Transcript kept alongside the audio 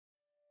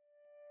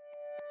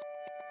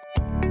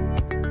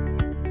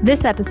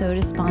This episode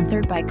is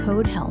sponsored by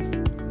Code Health.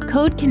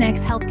 Code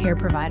connects healthcare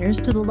providers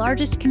to the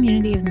largest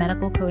community of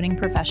medical coding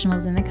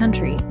professionals in the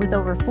country, with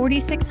over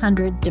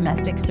 4,600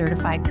 domestic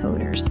certified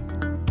coders.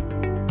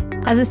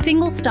 As a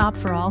single stop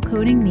for all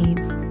coding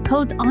needs,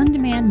 Code's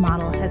on-demand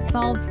model has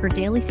solved for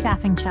daily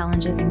staffing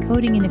challenges and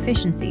coding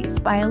inefficiencies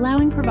by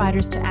allowing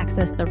providers to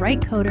access the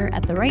right coder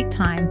at the right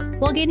time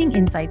while gaining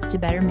insights to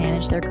better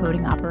manage their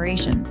coding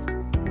operations.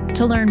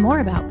 To learn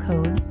more about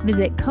Code,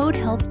 visit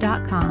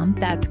codehealth.com,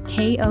 that's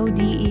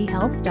KODE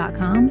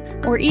health.com,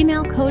 or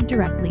email Code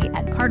directly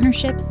at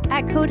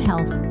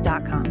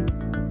partnerships@codehealth.com.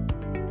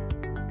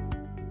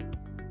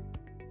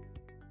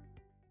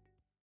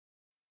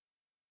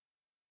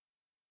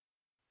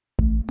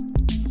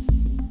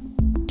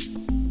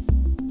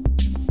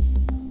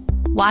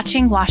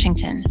 Watching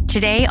Washington,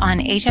 today on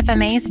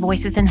HFMA's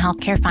Voices in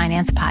Healthcare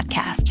Finance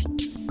podcast.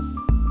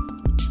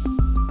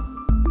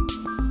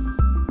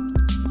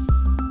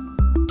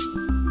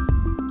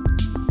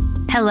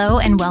 Hello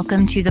and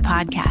welcome to the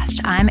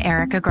podcast. I'm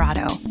Erica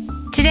Grotto.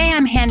 Today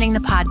I'm handing the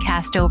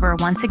podcast over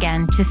once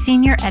again to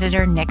Senior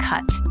Editor Nick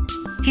Hutt.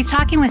 He's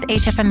talking with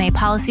HFMA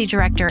Policy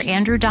Director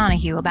Andrew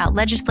Donohue about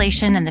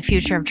legislation and the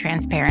future of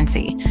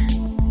transparency.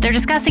 They're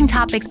discussing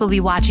topics we'll be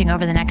watching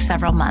over the next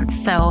several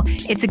months, so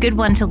it's a good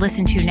one to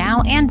listen to now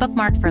and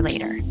bookmark for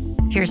later.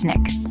 Here's Nick.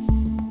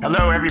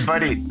 Hello,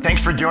 everybody.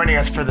 Thanks for joining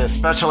us for this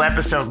special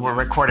episode we're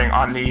recording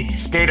on the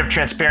state of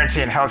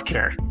transparency in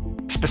healthcare,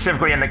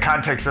 specifically in the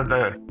context of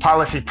the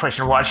policy push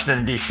in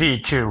Washington, D.C.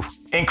 to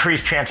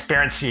increase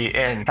transparency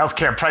in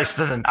healthcare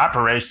prices and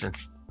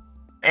operations.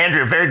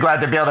 Andrew, very glad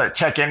to be able to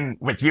check in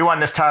with you on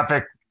this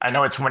topic. I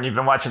know it's one you've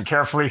been watching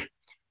carefully.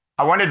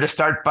 I wanted to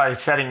start by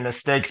setting the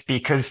stakes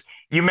because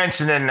you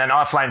mentioned in an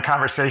offline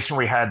conversation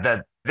we had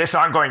that this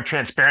ongoing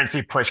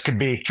transparency push could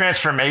be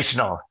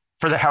transformational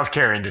for the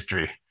healthcare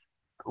industry.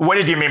 What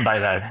did you mean by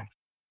that?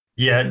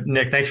 Yeah,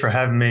 Nick, thanks for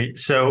having me.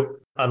 So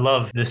I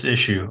love this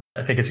issue.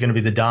 I think it's going to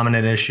be the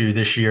dominant issue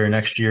this year and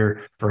next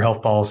year for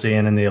health policy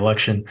and in the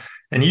election.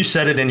 And you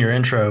said it in your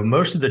intro,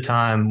 most of the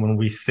time when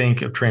we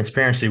think of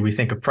transparency, we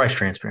think of price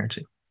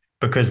transparency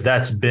because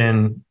that's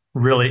been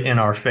really in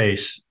our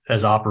face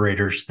as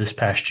operators this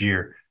past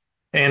year.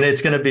 And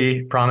it's going to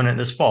be prominent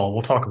this fall.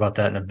 We'll talk about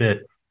that in a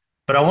bit.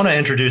 But I want to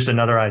introduce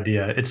another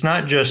idea. It's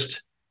not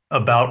just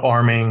about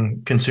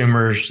arming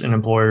consumers and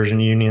employers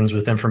and unions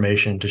with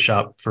information to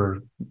shop for,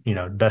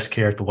 best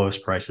care at the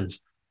lowest prices.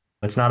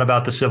 It's not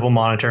about the civil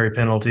monetary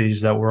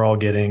penalties that we're all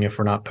getting if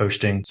we're not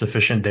posting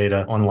sufficient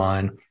data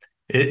online.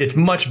 It's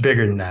much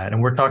bigger than that.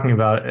 And we're talking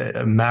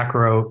about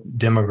macro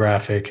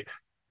demographic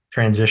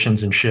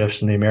transitions and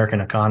shifts in the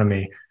American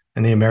economy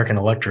and the American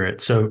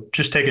electorate. So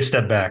just take a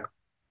step back.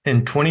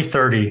 In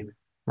 2030,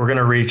 we're going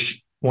to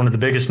reach one of the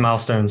biggest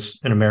milestones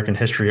in American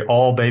history.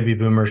 All baby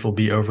boomers will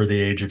be over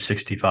the age of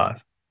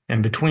 65.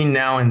 And between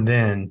now and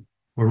then,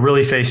 we're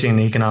really facing an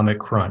economic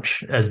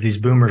crunch. As these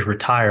boomers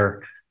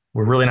retire,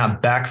 we're really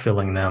not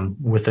backfilling them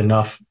with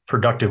enough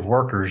productive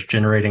workers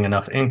generating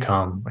enough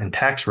income and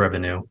tax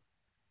revenue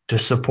to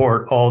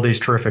support all these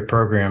terrific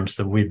programs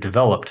that we've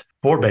developed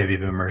for baby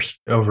boomers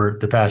over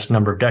the past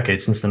number of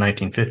decades since the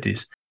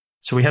 1950s.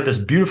 So we have this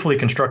beautifully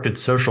constructed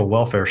social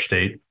welfare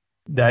state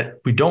that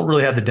we don't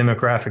really have the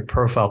demographic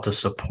profile to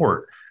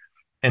support.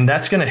 And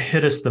that's going to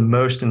hit us the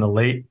most in the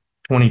late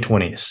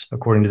 2020s,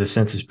 according to the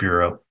Census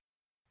Bureau.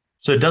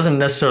 So it doesn't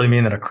necessarily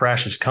mean that a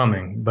crash is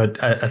coming,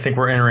 but I think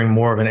we're entering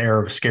more of an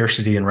era of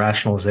scarcity and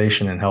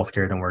rationalization in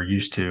healthcare than we're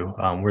used to.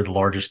 We're the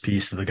largest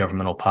piece of the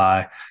governmental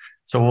pie.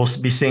 So we'll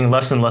be seeing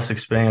less and less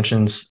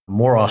expansions,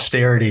 more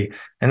austerity.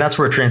 And that's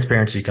where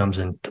transparency comes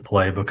into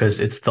play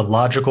because it's the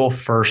logical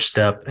first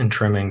step in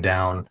trimming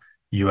down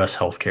U.S.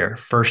 healthcare.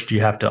 First,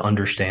 you have to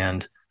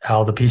understand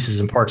how the pieces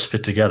and parts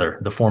fit together,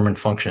 the form and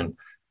function.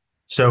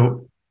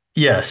 So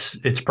yes,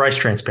 it's price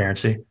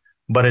transparency,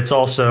 but it's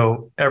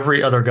also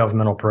every other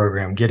governmental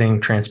program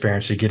getting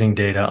transparency, getting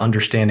data,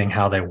 understanding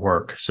how they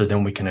work, so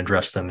then we can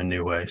address them in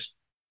new ways.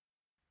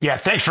 Yeah,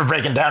 thanks for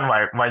breaking down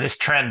why this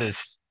trend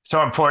is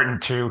so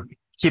important to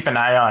keep an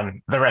eye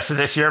on the rest of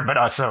this year, but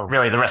also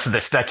really the rest of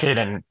this decade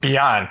and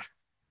beyond.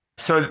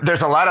 So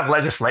there's a lot of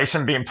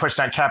legislation being pushed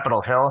on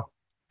Capitol Hill,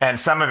 and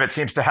some of it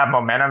seems to have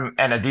momentum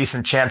and a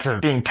decent chance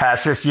of being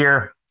passed this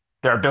year.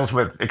 There are bills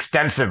with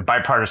extensive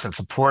bipartisan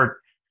support.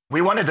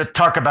 We wanted to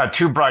talk about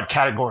two broad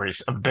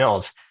categories of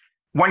bills.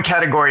 One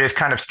category is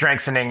kind of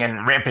strengthening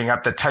and ramping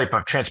up the type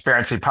of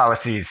transparency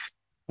policies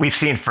we've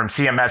seen from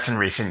CMS in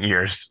recent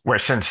years, where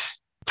since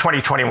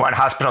 2021,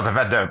 hospitals have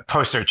had to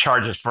post their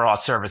charges for all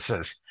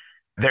services.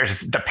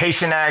 There's the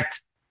Patient Act.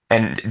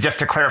 And just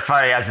to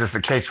clarify, as is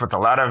the case with a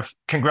lot of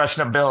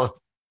congressional bills,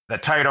 the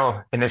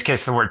title, in this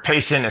case, the word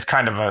patient, is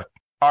kind of an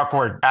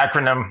awkward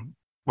acronym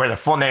where the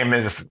full name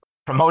is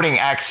Promoting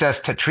Access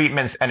to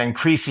Treatments and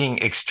Increasing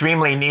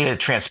Extremely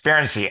Needed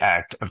Transparency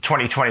Act of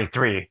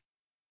 2023.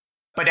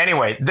 But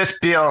anyway, this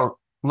bill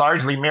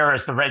largely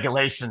mirrors the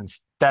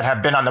regulations that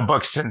have been on the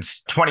books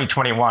since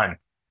 2021.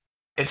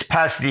 It's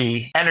passed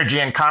the Energy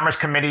and Commerce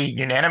Committee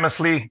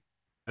unanimously.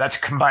 That's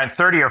combined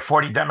 30 or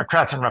 40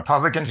 Democrats and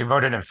Republicans who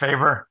voted in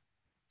favor.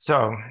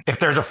 So if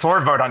there's a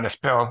floor vote on this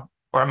bill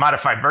or a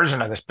modified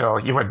version of this bill,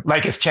 you would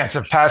like its chance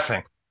of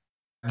passing.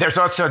 There's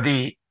also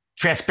the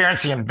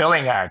Transparency in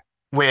Billing Act,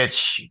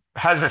 which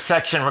has a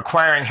section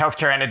requiring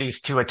healthcare entities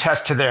to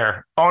attest to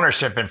their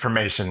ownership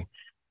information,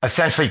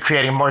 essentially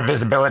creating more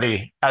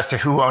visibility as to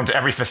who owns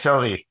every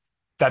facility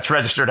that's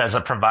registered as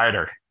a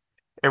provider.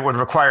 It would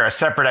require a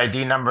separate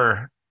ID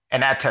number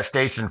and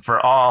attestation for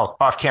all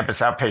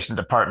off-campus outpatient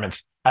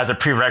departments as a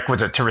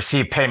prerequisite to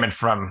receive payment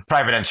from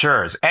private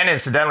insurers. And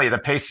incidentally, the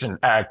Patient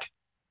Act,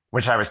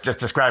 which I was just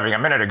describing a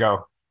minute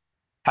ago,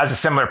 has a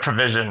similar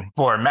provision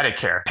for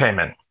Medicare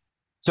payment.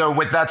 So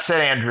with that said,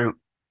 Andrew,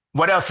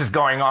 what else is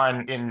going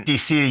on in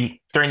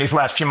DC during these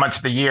last few months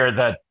of the year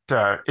that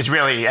is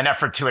really an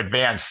effort to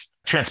advance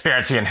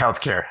transparency in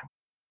healthcare?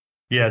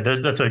 Yeah,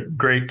 that's a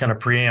great kind of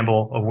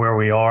preamble of where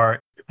we are.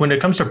 When it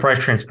comes to price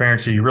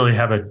transparency, you really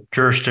have a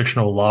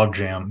jurisdictional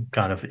logjam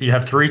kind of. You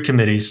have three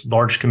committees,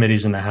 large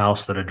committees in the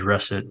House that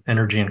address it: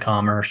 Energy and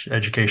Commerce,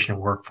 Education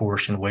and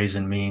Workforce, and Ways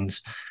and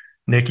Means.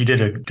 Nick, you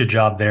did a good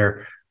job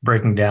there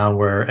breaking down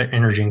where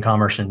Energy and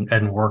Commerce and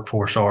Ed and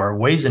Workforce are.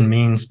 Ways and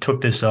Means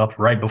took this up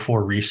right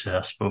before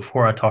recess. But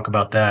before I talk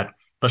about that,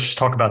 let's just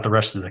talk about the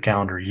rest of the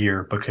calendar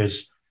year,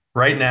 because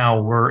right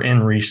now we're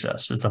in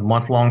recess. It's a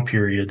month-long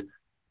period.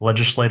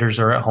 Legislators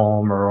are at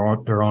home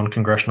or they're on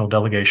congressional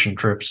delegation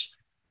trips,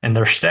 and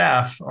their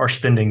staff are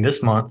spending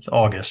this month,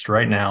 August,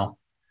 right now,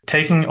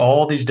 taking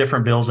all these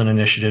different bills and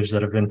initiatives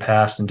that have been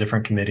passed in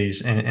different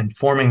committees and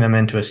forming them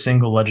into a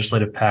single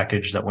legislative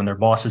package that when their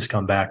bosses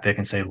come back, they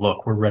can say,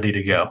 look, we're ready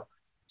to go.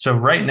 So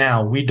right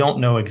now, we don't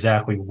know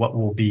exactly what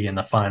will be in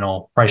the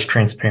final price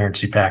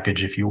transparency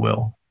package, if you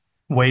will.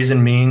 Ways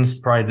and Means,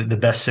 probably the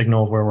best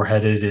signal of where we're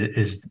headed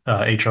is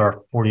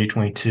HR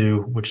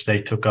 4822, which they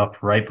took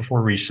up right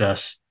before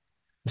recess.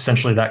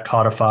 Essentially, that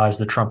codifies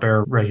the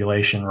Trump-era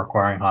regulation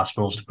requiring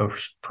hospitals to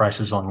post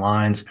prices on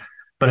lines,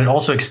 but it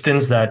also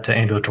extends that to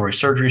ambulatory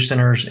surgery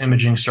centers,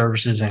 imaging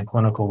services, and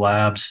clinical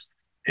labs.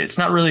 It's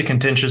not really a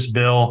contentious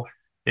bill.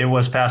 It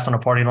was passed on a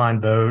party line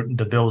vote.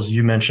 The bills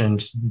you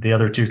mentioned, the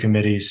other two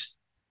committees,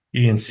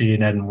 E&C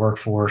and Ed and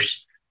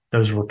Workforce,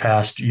 those were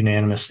passed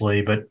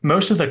unanimously. But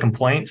most of the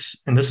complaints,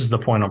 and this is the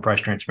point on price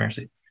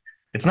transparency,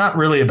 it's not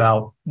really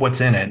about what's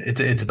in it.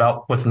 It's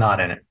about what's not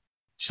in it.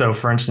 So,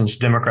 for instance,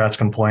 Democrats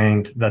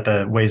complained that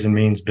the Ways and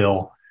Means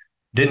bill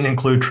didn't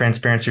include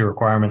transparency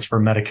requirements for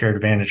Medicare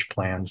Advantage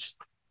plans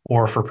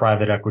or for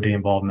private equity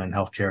involvement in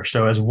healthcare.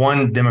 So as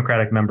one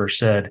Democratic member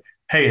said,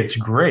 hey, it's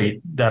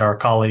great that our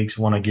colleagues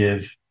want to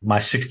give my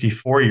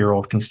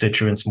 64-year-old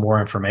constituents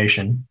more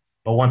information,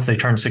 but once they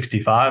turn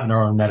 65 and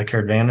are on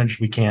Medicare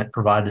Advantage, we can't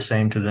provide the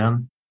same to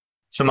them.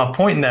 So my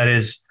point in that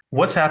is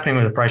what's happening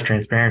with the price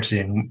transparency,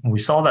 and we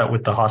saw that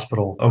with the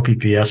hospital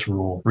OPPS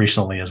rule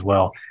recently as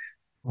well.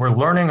 We're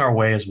learning our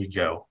way as we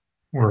go.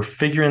 We're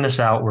figuring this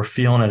out. We're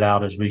feeling it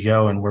out as we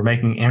go, and we're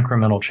making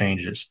incremental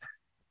changes.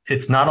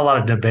 It's not a lot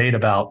of debate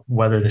about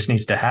whether this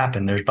needs to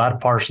happen. There's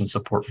bipartisan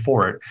support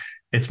for it.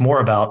 It's more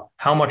about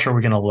how much are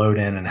we going to load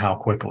in and how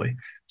quickly.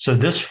 So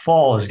this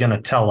fall is going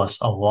to tell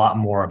us a lot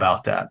more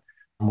about that.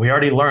 We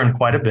already learned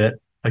quite a bit,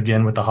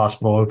 again, with the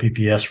hospital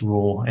OPPS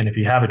rule. And if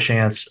you have a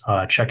chance,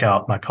 check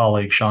out my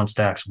colleague Sean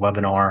Stack's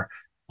webinar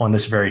on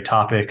this very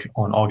topic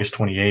on August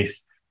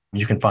 28th.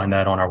 You can find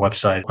that on our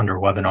website under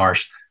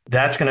webinars.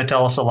 That's going to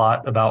tell us a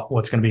lot about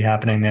what's going to be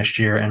happening next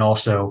year and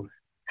also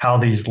how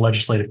these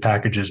legislative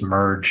packages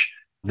merge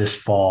this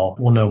fall.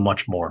 We'll know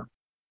much more.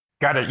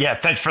 Got it. Yeah,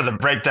 thanks for the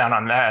breakdown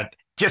on that.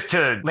 Just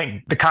to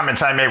link the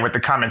comments I made with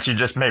the comments you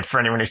just made for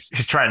anyone who's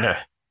trying to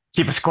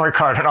keep a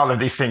scorecard on all of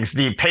these things.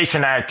 The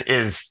Patient Act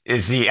is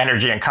the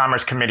Energy and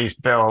Commerce Committee's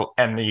bill,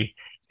 and the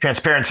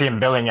Transparency and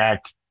Billing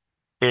Act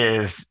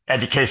is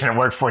Education and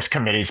Workforce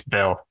Committee's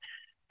bill.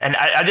 And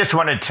I just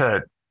wanted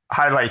to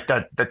highlight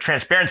that the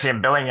Transparency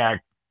and Billing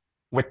Act,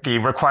 with the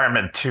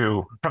requirement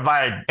to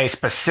provide a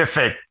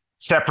specific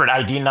separate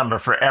ID number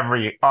for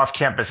every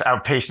off-campus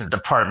outpatient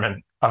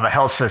department of a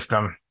health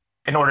system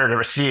in order to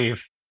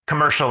receive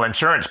commercial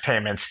insurance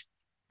payments,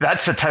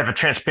 that's the type of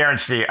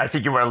transparency I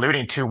think you were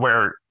alluding to,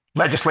 where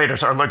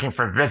legislators are looking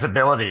for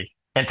visibility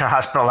into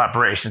hospital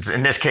operations,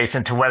 in this case,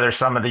 into whether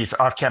some of these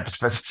off-campus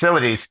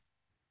facilities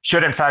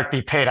should in fact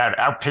be paid at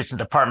outpatient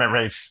department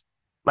rates,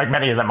 like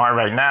many of them are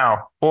right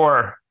now,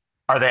 or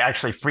are they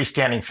actually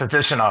freestanding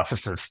physician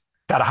offices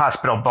that a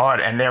hospital bought,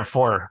 and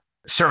therefore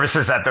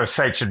services at those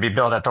sites should be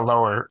billed at the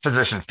lower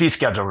physician fee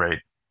schedule rate.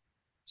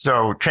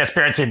 So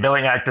Transparency and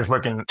Billing Act is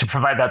looking to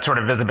provide that sort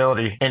of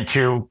visibility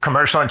into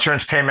commercial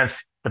insurance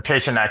payments. The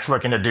Patient Act's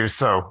looking to do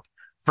so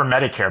for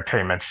Medicare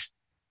payments.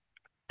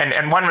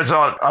 And one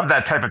result of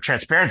that type of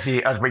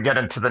transparency, as we get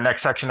into the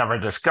next section of our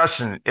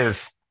discussion,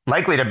 is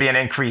likely to be an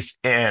increase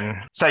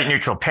in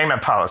site-neutral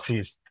payment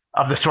policies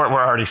of the sort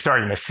we're already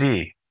starting to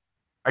see.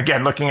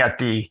 Again, looking at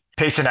the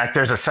Patient Act,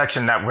 there's a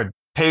section that would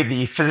pay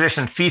the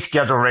physician fee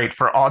schedule rate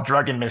for all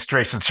drug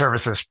administration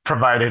services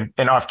provided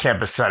in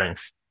off-campus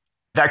settings.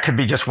 That could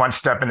be just one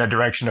step in the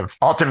direction of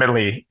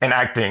ultimately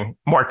enacting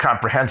more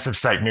comprehensive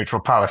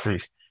site-neutral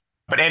policies.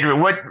 But Andrew,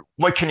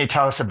 what can you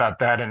tell us about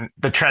that and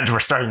the trends we're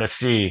starting to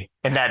see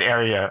in that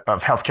area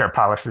of healthcare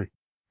policy?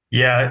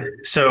 Yeah.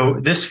 So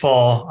this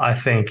fall, I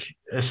think,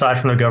 aside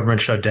from the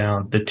government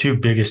shutdown, the two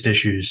biggest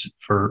issues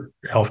for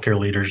healthcare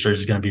leaders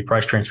is going to be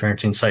price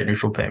transparency and site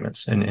neutral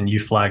payments. And you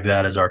flagged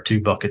that as our two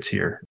buckets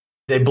here.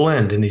 They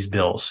blend in these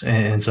bills.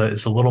 And so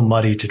it's a little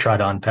muddy to try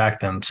to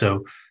unpack them.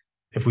 So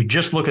if we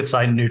just look at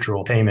site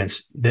neutral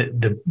payments,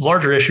 the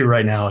larger issue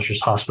right now is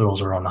just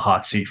hospitals are on the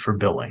hot seat for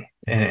billing.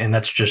 And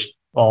that's just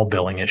all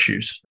billing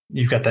issues.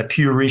 You've got that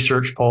Pew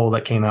Research poll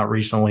that came out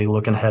recently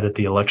looking ahead at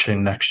the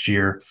election next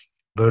year.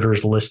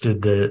 Voters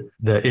listed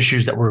the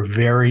issues that were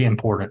very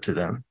important to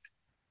them.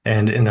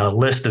 And in a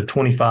list of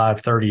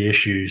 25, 30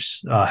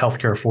 issues,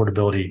 healthcare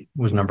affordability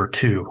was number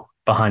 2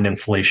 behind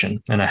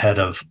inflation and ahead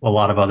of a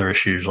lot of other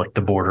issues like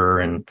the border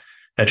and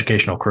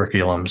educational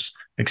curriculums,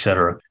 et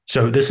cetera.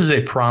 So this is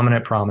a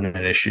prominent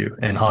issue,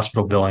 and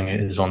hospital billing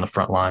is on the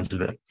front lines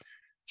of it.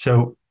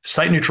 So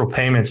site neutral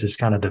payments is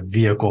kind of the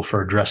vehicle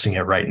for addressing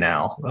it right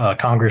now.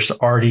 Congress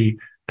already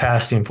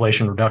passed the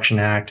Inflation Reduction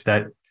Act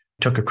that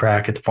took a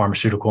crack at the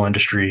pharmaceutical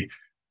industry,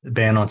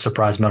 ban on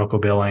surprise medical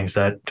billings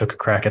that took a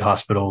crack at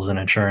hospitals and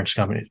insurance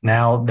companies.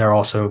 Now they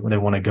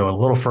want to go a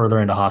little further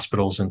into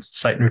hospitals, and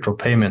site neutral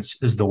payments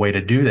is the way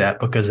to do that,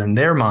 because in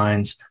their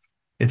minds,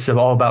 it's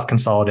all about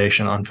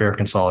consolidation, unfair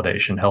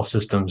consolidation. Health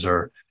systems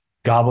are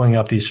gobbling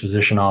up these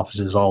physician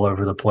offices all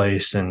over the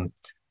place and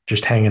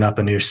just hanging up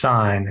a new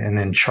sign and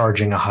then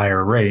charging a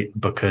higher rate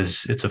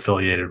because it's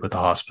affiliated with the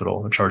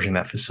hospital and charging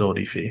that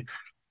facility fee.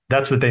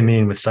 That's what they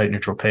mean with site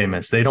neutral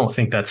payments. They don't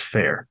think that's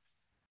fair.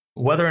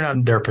 Whether or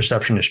not their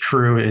perception is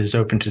true is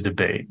open to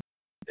debate.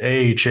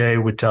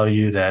 AHA would tell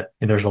you that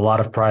there's a lot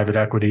of private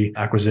equity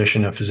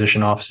acquisition of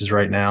physician offices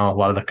right now. A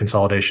lot of the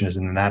consolidation is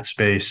in that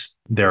space.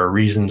 There are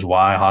reasons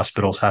why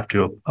hospitals have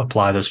to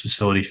apply those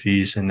facility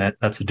fees, and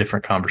that's a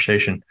different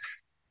conversation.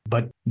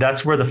 But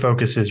that's where the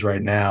focus is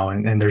right now.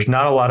 And there's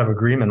not a lot of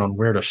agreement on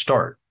where to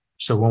start.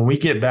 So when we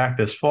get back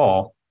this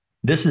fall,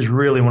 this is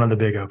really one of the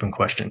big open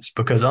questions,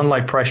 because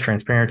unlike price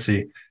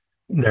transparency,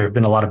 there have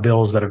been a lot of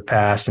bills that have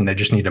passed and they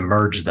just need to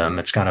merge them.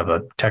 It's kind of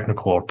a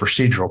technical or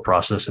procedural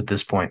process at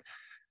this point.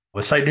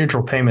 With site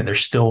neutral payment,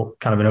 there's still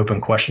kind of an open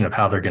question of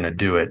how they're going to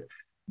do it.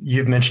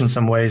 You've mentioned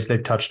some ways,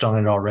 they've touched on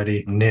it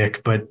already,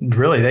 Nick, but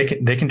really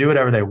they can do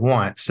whatever they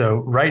want. So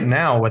right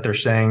now, what they're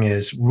saying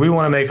is we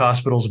want to make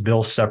hospitals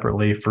bill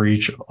separately for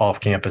each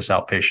off-campus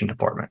outpatient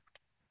department.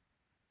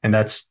 And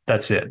that's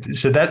it.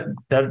 So that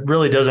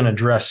really doesn't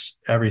address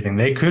everything.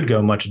 They could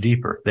go much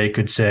deeper. They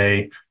could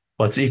say,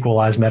 let's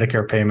equalize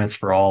Medicare payments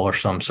for all or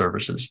some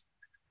services.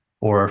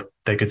 Or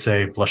they could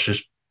say, let's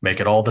just make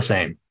it all the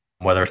same,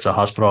 whether it's a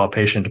hospital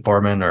outpatient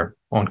department or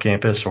on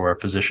campus or a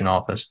physician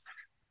office.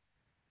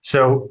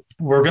 So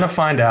we're going to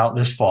find out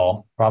this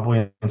fall,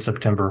 probably in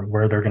September,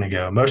 where they're going to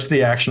go. Most of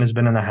the action has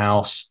been in the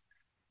House.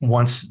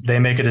 Once they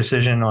make a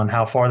decision on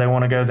how far they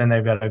want to go, then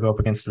they've got to go up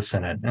against the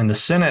Senate. And the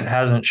Senate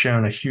hasn't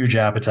shown a huge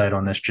appetite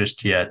on this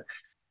just yet.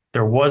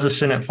 There was a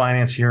Senate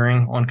finance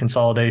hearing on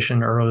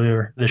consolidation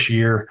earlier this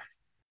year.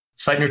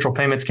 Site neutral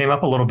payments came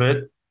up a little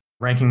bit.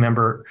 Ranking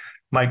member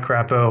Mike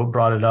Crapo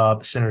brought it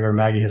up. Senator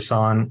Maggie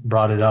Hassan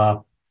brought it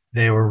up.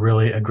 They were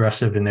really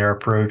aggressive in their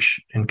approach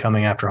in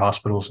coming after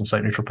hospitals and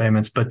site neutral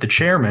payments. But the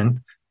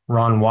chairman,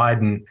 Ron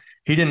Wyden,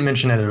 he didn't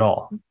mention it at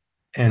all.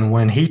 And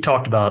when he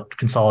talked about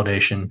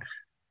consolidation,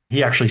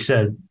 he actually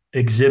said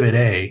Exhibit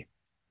A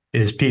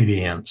is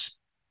PBMs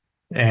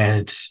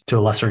and to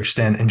a lesser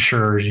extent,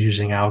 insurers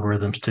using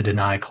algorithms to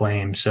deny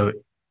claims. So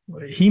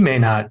he may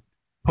not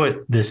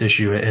put this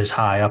issue as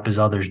high up as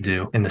others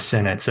do in the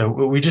Senate. So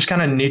we just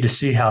kind of need to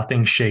see how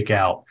things shake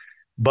out.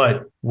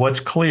 But what's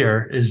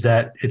clear is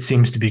that it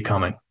seems to be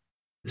coming.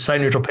 Site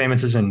neutral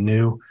payments isn't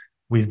new.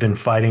 We've been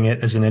fighting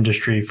it as an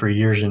industry for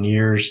years and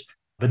years.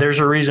 But there's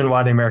a reason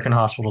why the American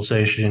Hospital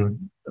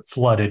Association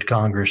flooded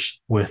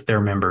Congress with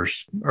their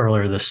members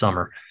earlier this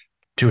summer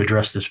to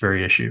address this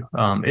very issue.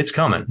 It's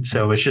coming.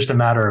 So it's just a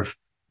matter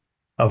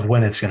of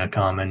when it's going to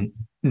come. And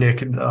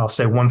Nick, I'll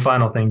say one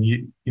final thing.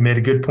 You made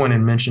a good point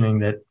in mentioning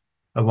that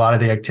a lot of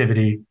the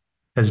activity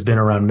has been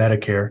around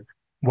Medicare.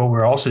 What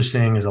we're also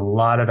seeing is a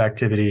lot of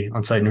activity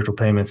on site neutral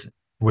payments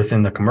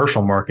within the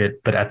commercial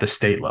market, but at the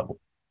state level.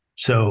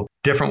 So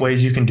different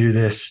ways you can do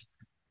this.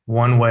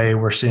 One way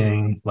we're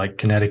seeing, like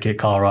Connecticut,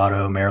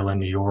 Colorado,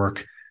 Maryland, New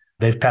York,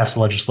 they've passed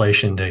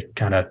legislation to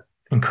kind of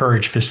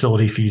encourage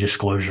facility fee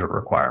disclosure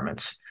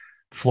requirements.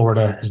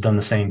 Florida has done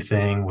the same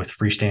thing with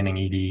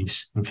freestanding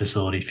EDs and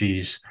facility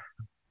fees.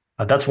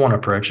 That's one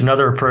approach.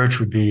 Another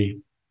approach would be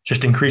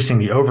just increasing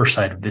the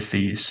oversight of the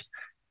fees.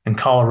 And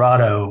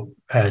Colorado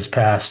has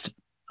passed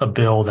a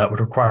bill that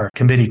would require a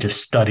committee to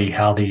study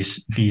how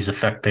these fees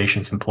affect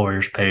patients,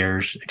 employers,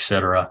 payers, et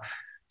cetera.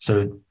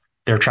 So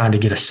they're trying to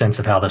get a sense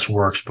of how this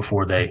works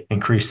before they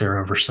increase their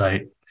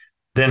oversight.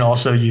 Then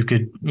also you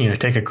could,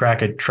 take a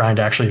crack at trying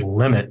to actually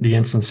limit the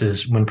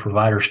instances when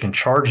providers can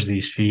charge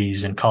these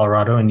fees. And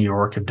Colorado and New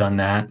York have done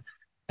that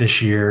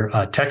this year.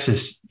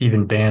 Texas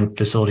even banned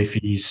facility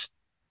fees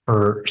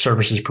for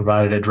services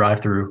provided at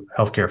drive-through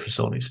healthcare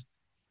facilities.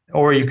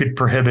 Or you could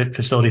prohibit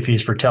facility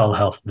fees for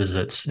telehealth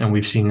visits. And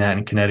we've seen that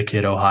in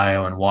Connecticut,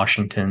 Ohio, and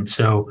Washington.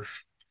 So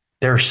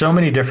there are so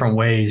many different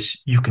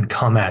ways you can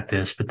come at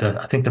this. But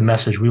I think the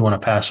message we want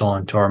to pass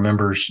on to our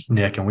members,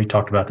 Nick, and we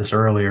talked about this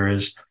earlier,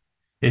 is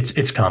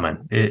it's coming.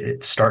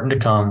 It's starting to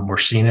come. We're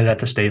seeing it at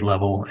the state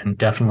level and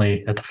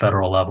definitely at the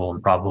federal level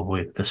and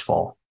probably this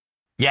fall.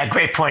 Yeah,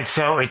 great point.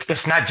 So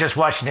it's not just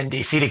Washington,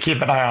 D.C. to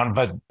keep an eye on,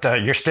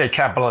 but your state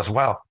capital as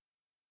well.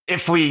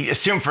 If we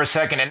assume for a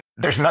second, and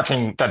there's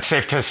nothing that's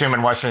safe to assume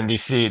in Washington,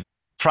 D.C.,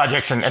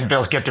 projects and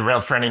bills get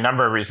derailed for any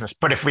number of reasons.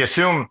 But if we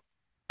assume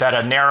that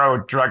a narrow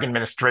drug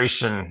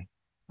administration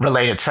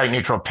related site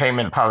neutral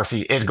payment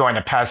policy is going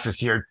to pass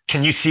this year,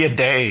 can you see a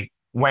day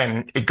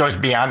when it goes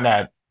beyond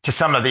that to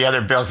some of the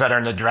other bills that are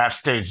in the draft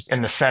stage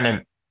in the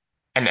Senate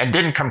and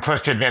didn't come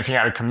close to advancing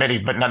out of committee,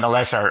 but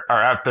nonetheless are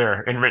out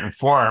there in written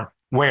form,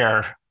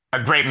 where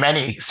a great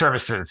many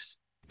services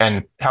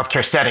and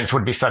healthcare settings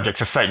would be subject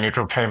to site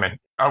neutral payment?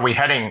 Are we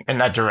heading in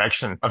that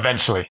direction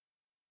eventually?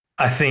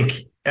 I think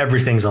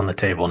everything's on the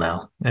table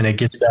now. And it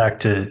gets back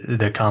to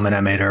the comment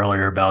I made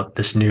earlier about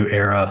this new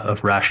era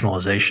of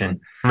rationalization.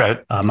 Right.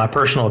 My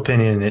personal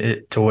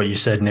opinion to what you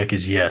said, Nick,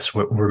 is yes,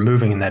 we're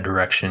moving in that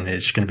direction.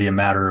 It's going to be a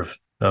matter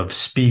of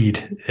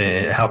speed,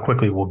 how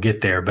quickly we'll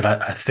get there. But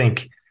I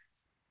think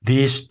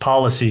these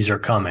policies are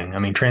coming. I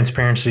mean,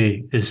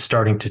 transparency is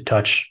starting to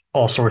touch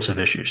all sorts of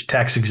issues.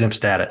 Tax exempt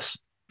status,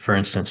 for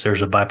instance,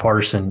 there's a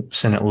bipartisan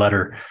Senate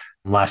letter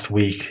last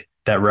week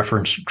that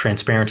referenced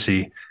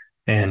transparency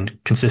and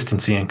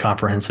consistency and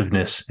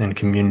comprehensiveness in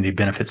community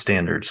benefit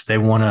standards. They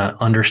want to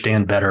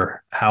understand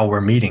better how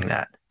we're meeting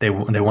that. They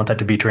want that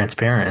to be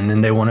transparent, and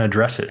then they want to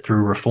address it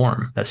through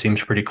reform. That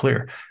seems pretty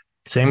clear.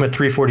 Same with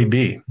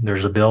 340B.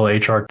 There's a bill,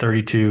 HR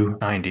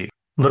 3290,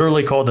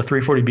 literally called the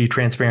 340B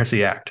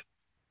Transparency Act.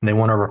 And they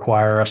want to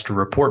require us to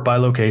report by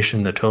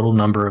location the total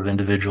number of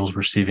individuals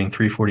receiving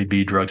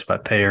 340B drugs by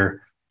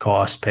payer,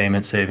 cost,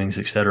 payment, savings,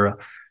 et cetera.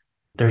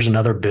 There's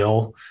another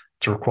bill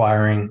that's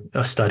requiring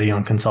a study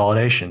on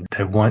consolidation.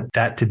 They want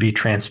that to be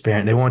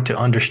transparent. They want to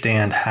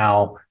understand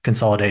how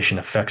consolidation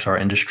affects our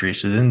industry,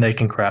 so then they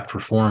can craft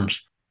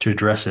reforms to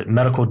address it.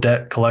 Medical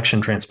debt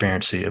collection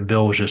transparency. A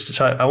bill was just,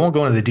 so I won't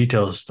go into the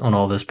details on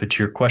all this, but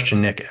to your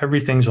question, Nick,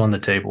 everything's on the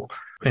table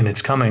and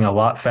it's coming a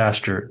lot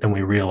faster than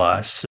we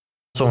realize.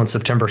 So on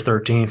September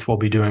 13th, we'll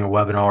be doing a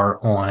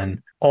webinar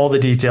on all the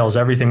details,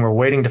 everything we're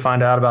waiting to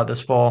find out about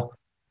this fall.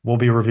 We'll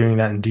be reviewing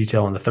that in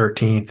detail on the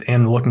 13th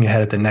and looking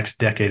ahead at the next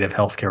decade of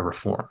healthcare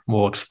reform.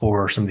 We'll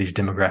explore some of these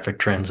demographic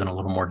trends in a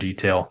little more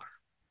detail.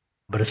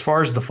 But as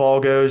far as the fall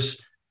goes,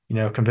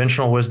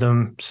 conventional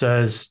wisdom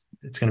says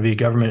it's going to be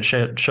government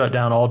shut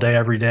down all day,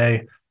 every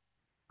day.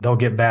 They'll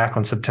get back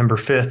on September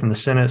 5th in the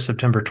Senate,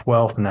 September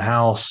 12th in the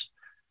House.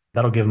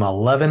 That'll give them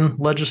 11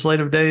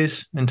 legislative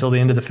days until the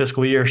end of the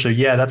fiscal year. So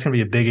yeah, that's going to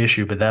be a big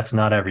issue, but that's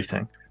not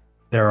everything.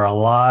 There are a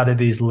lot of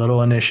these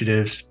little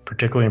initiatives,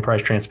 particularly in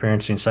price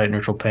transparency and site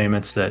neutral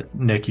payments, that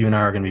Nick, you and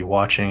I are going to be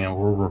watching, and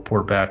we'll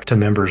report back to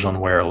members on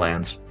where it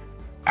lands.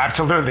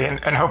 Absolutely.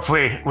 And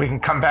hopefully we can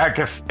come back,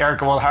 if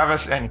Erica will have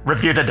us, and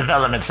review the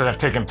developments that have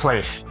taken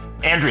place.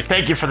 Andrew,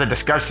 thank you for the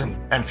discussion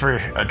and for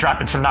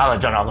dropping some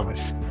knowledge on all of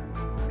us.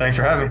 Thanks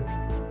for having me.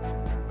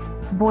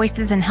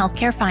 Voices in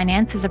Healthcare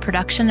Finance is a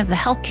production of the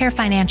Healthcare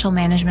Financial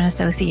Management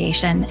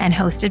Association and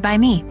hosted by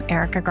me,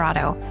 Erica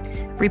Grotto.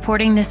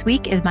 Reporting this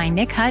week is by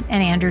Nick Hutt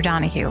and Andrew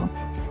Donohue.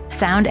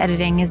 Sound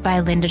editing is by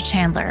Linda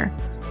Chandler.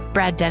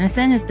 Brad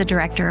Dennison is the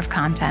Director of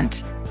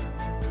Content.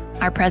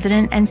 Our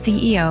President and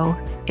CEO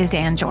is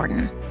Dan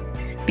Jordan.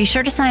 Be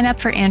sure to sign up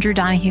for Andrew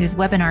Donohue's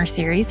webinar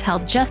series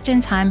held just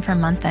in time for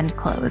month-end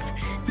close.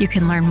 You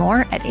can learn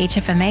more at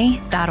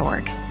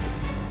hfma.org.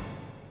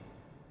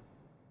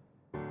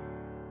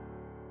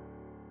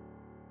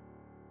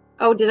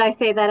 Oh, did I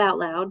say that out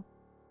loud?